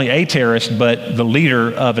 not only a terrorist, but the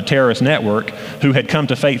leader of a terrorist network who had come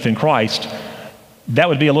to faith in Christ, that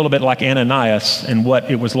would be a little bit like Ananias and what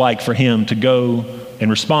it was like for him to go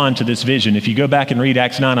and respond to this vision. If you go back and read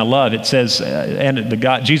Acts 9:11, it says,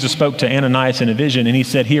 Jesus spoke to Ananias in a vision, and he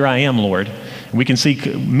said, "Here I am, Lord." We can see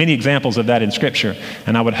many examples of that in Scripture.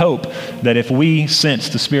 And I would hope that if we sense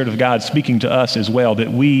the Spirit of God speaking to us as well,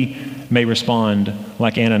 that we may respond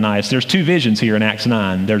like Ananias. There's two visions here in Acts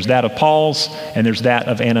 9. There's that of Paul's, and there's that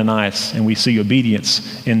of Ananias, and we see obedience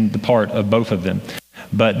in the part of both of them.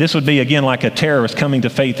 But this would be, again, like a terrorist coming to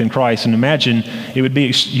faith in Christ. And imagine we would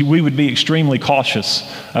be extremely cautious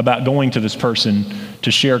about going to this person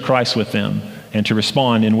to share Christ with them and to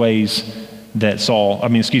respond in ways that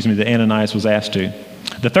that Ananias was asked to.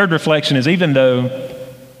 The third reflection is, even though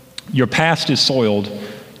your past is soiled,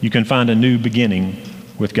 you can find a new beginning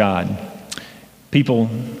with God. People,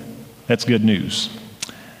 that's good news.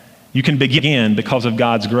 You can begin because of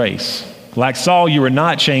God's grace. Like Saul, you are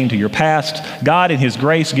not chained to your past. God in His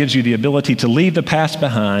grace gives you the ability to leave the past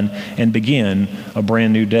behind and begin a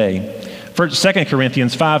brand new day. 2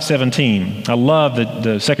 Corinthians 5:17. I love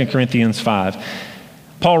the 2 Corinthians 5.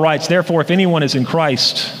 Paul writes, "Therefore, if anyone is in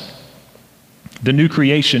Christ, the new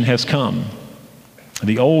creation has come.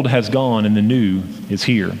 The old has gone and the new is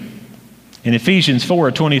here." In Ephesians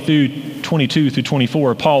 4:22 through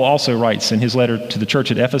 24, Paul also writes in his letter to the church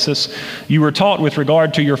at Ephesus, "You were taught with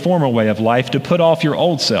regard to your former way of life to put off your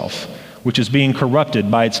old self, which is being corrupted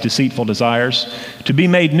by its deceitful desires, to be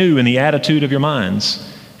made new in the attitude of your minds,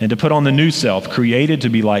 and to put on the new self, created to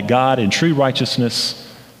be like God in true righteousness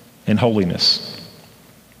and holiness."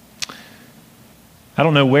 I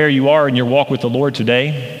don't know where you are in your walk with the Lord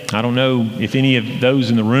today. I don't know if any of those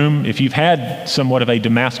in the room, if you've had somewhat of a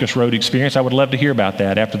Damascus Road experience, I would love to hear about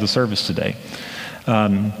that after the service today.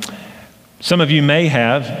 Some of you may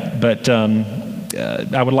have, but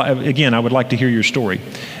I would like to hear your story.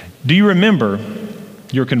 Do you remember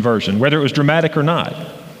your conversion, whether it was dramatic or not.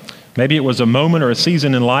 Maybe it was a moment or a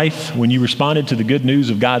season in life when you responded to the good news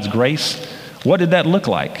of God's grace. What did that look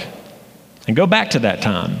like? And go back to that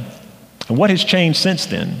time. And what has changed since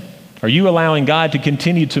then? Are you allowing God to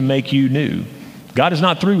continue to make you new? God is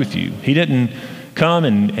not through with you. He didn't come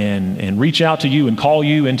and reach out to you and call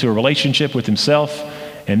you into a relationship with himself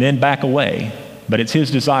and then back away. But it's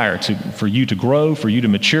his desire for you to grow, for you to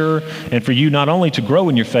mature, and for you not only to grow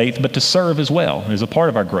in your faith, but to serve as well as a part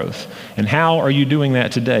of our growth. And how are you doing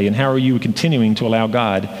that today? And how are you continuing to allow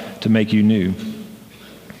God to make you new?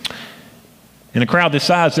 In a crowd this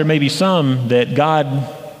size, there may be some that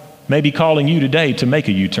God may be calling you today to make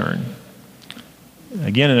a U-turn.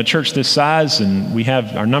 Again, in a church this size, and we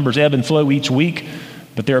have our numbers ebb and flow each week,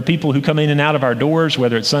 but there are people who come in and out of our doors,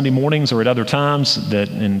 whether it's Sunday mornings or at other times, that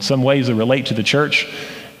in some ways that relate to the church,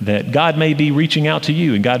 that God may be reaching out to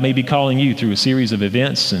you, and God may be calling you through a series of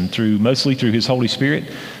events and mostly through his Holy Spirit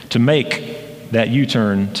to make that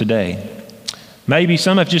U-turn today. Maybe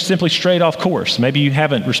some have just simply strayed off course. Maybe you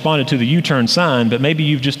haven't responded to the U-turn sign, but maybe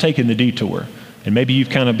you've just taken the detour, and maybe you've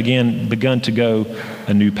kind of begun to go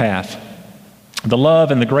a new path. The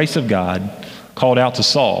love and the grace of God called out to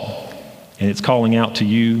Saul, and it's calling out to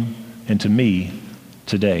you and to me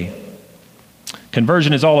today.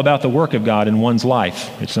 Conversion is all about the work of God in one's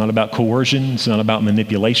life. It's not about coercion, it's not about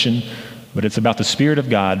manipulation, but it's about the Spirit of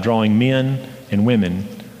God drawing men and women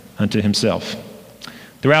unto himself.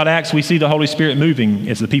 Throughout Acts, we see the Holy Spirit moving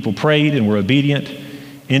as the people prayed and were obedient.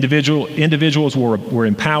 Individuals were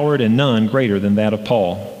empowered, and none greater than that of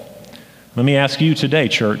Paul. Let me ask you today,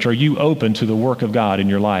 church, are you open to the work of God in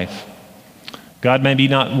your life? God maybe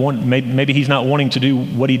he's not wanting to do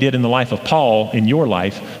what he did in the life of Paul in your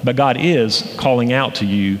life, but God is calling out to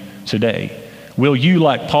you today. Will you,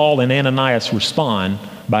 like Paul and Ananias, respond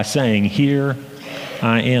by saying, "Here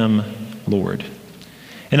I am, Lord"?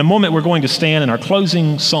 In a moment, we're going to stand, and our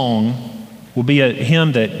closing song will be a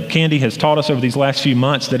hymn that Candy has taught us over these last few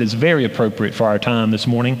months that is very appropriate for our time this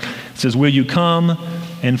morning. It says, "Will you come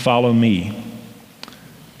and follow me?"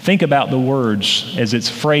 Think about the words as it's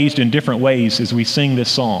phrased in different ways as we sing this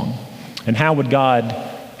song. And how would God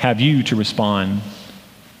have you to respond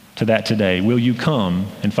to that today? Will you come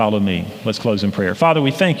and follow me? Let's close in prayer. Father, we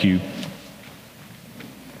thank you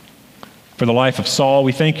for the life of Saul.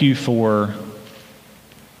 We thank you for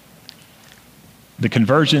the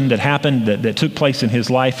conversion that happened, that took place in his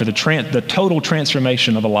life, for the total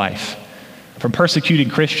transformation of a life. From persecuting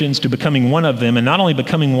Christians to becoming one of them, and not only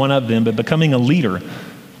becoming one of them, but becoming a leader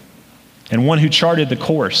and one who charted the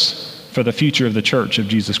course for the future of the church of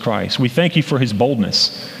Jesus Christ. We thank you for his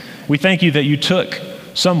boldness. We thank you that you took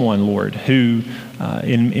someone, Lord, who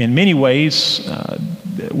in many ways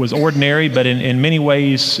was ordinary, but in many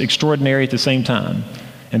ways extraordinary at the same time,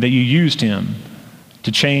 and that you used him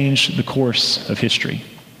to change the course of history.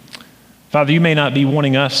 Father, you may not be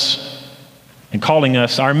wanting us and calling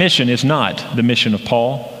us. Our mission is not the mission of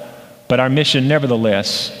Paul, but our mission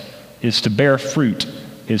nevertheless is to bear fruit,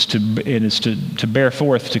 is to bear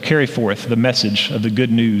forth, to carry forth the message of the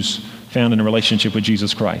good news found in a relationship with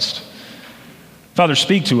Jesus Christ. Father,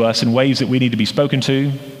 speak to us in ways that we need to be spoken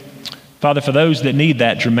to. Father, for those that need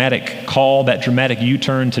that dramatic call, that dramatic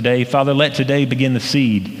U-turn today, Father, let today begin the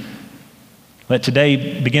seed. Let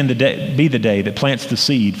today begin be the day that plants the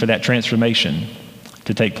seed for that transformation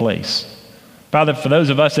to take place. Father, for those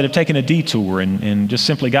of us that have taken a detour and just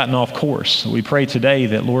simply gotten off course, we pray today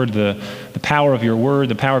that, Lord, the power of your word,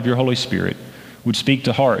 the power of your Holy Spirit would speak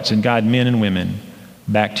to hearts and guide men and women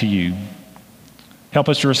back to you. Help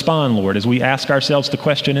us to respond, Lord, as we ask ourselves the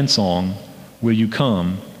question in song, will you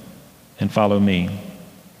come and follow me?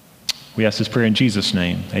 We ask this prayer in Jesus'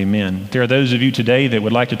 name. Amen. If there are those of you today that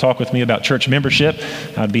would like to talk with me about church membership,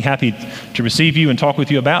 I'd be happy to receive you and talk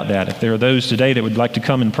with you about that. If there are those today that would like to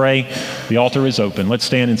come and pray, the altar is open. Let's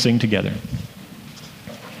stand and sing together.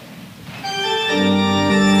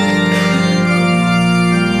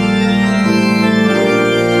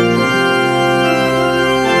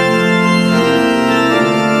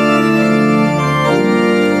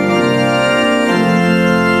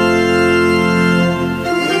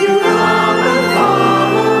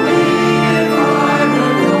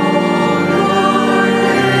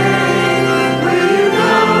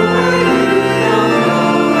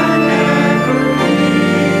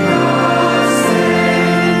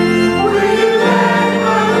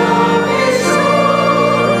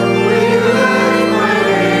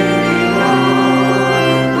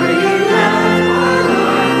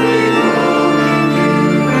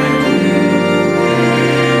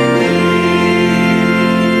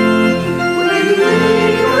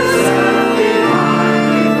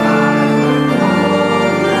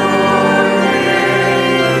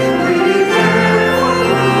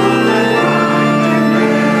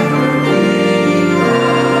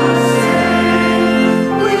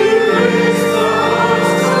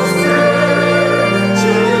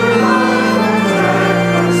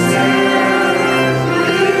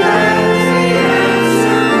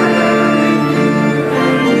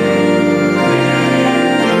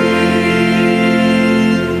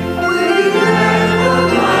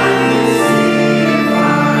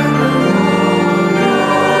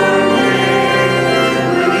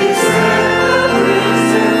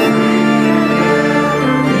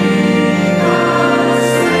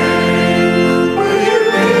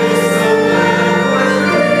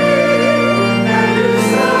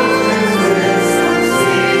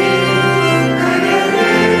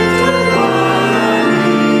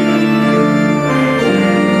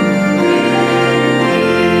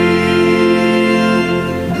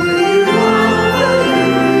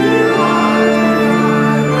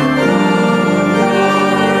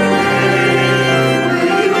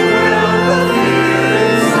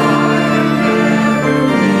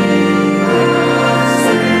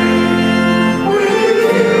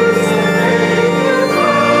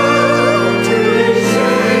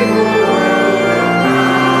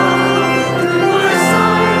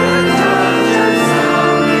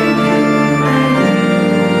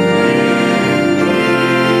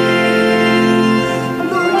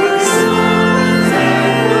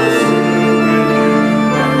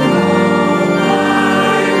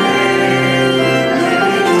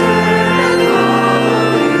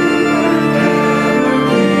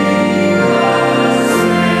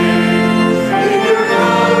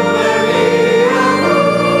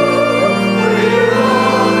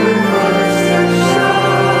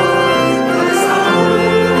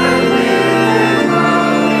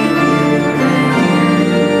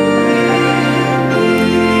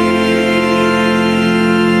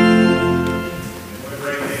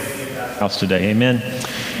 house today. Amen.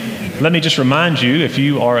 Let me just remind you, if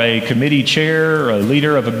you are a committee chair or a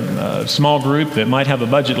leader of a small group that might have a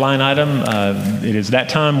budget line item, it is that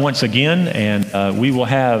time once again, and we will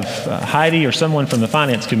have Heidi or someone from the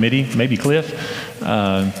Finance Committee, maybe Cliff,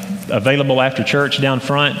 available after church down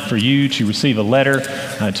front for you to receive a letter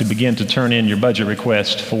to begin to turn in your budget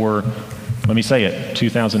request for, let me say it,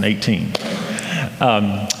 2018.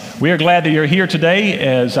 We are glad that you're here today.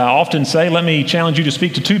 As I often say, let me challenge you to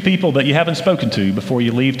speak to two people that you haven't spoken to before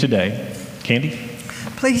you leave today. Candy?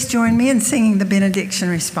 Please join me in singing the benediction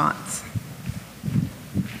response.